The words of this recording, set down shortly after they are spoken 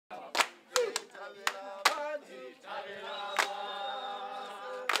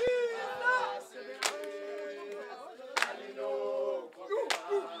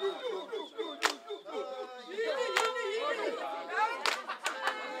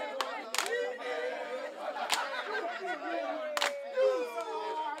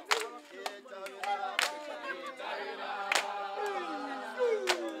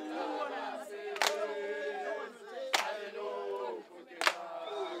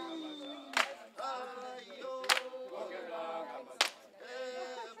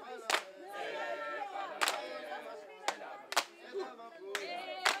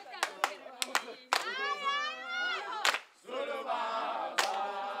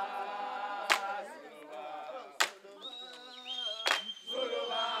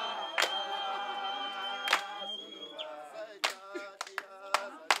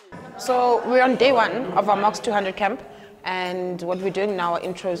So we're on day one of our Marx 200 camp, and what we're doing now are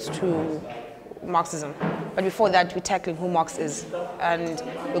intros to Marxism. But before that, we're tackling who Marx is, and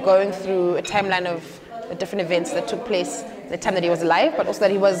we're going through a timeline of the different events that took place the time that he was alive, but also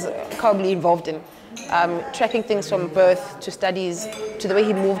that he was probably involved in. Tracking things from birth to studies to the way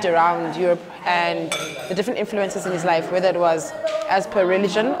he moved around Europe and the different influences in his life, whether it was as per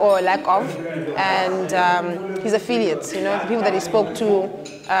religion or lack of, and his affiliates, you know, the people that he spoke to,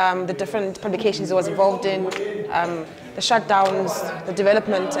 the different publications he was involved in, the shutdowns, the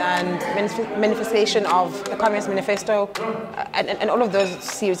development and manifestation of the Communist Manifesto, and all of those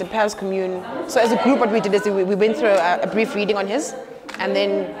series, the Paris Commune. So as a group, what we did is we went through a brief reading on his, and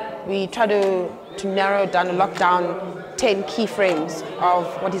then we tried to narrow down and lock down 10 key frames of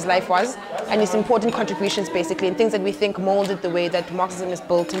what his life was and his important contributions, basically, and things that we think molded the way that Marxism is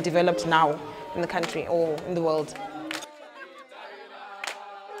built and developed now in the country or in the world.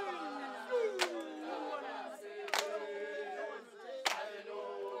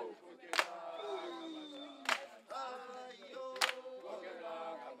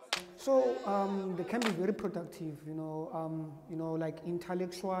 So they can be very productive, like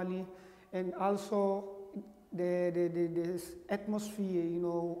intellectually, and also this atmosphere,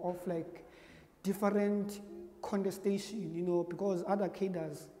 of like different contestation, because other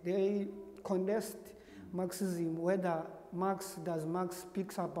cadres, they contest Marxism, whether does Marx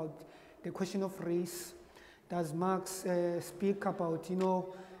speaks about the question of race, does Marx speak about,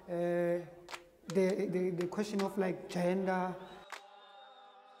 the question of like gender.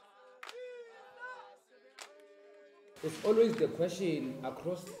 It's always the question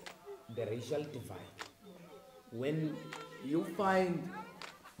across the racial divide. When you find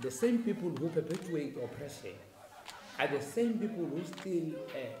the same people who perpetuate oppression are the same people who still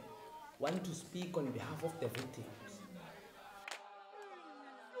want to speak on behalf of the victims.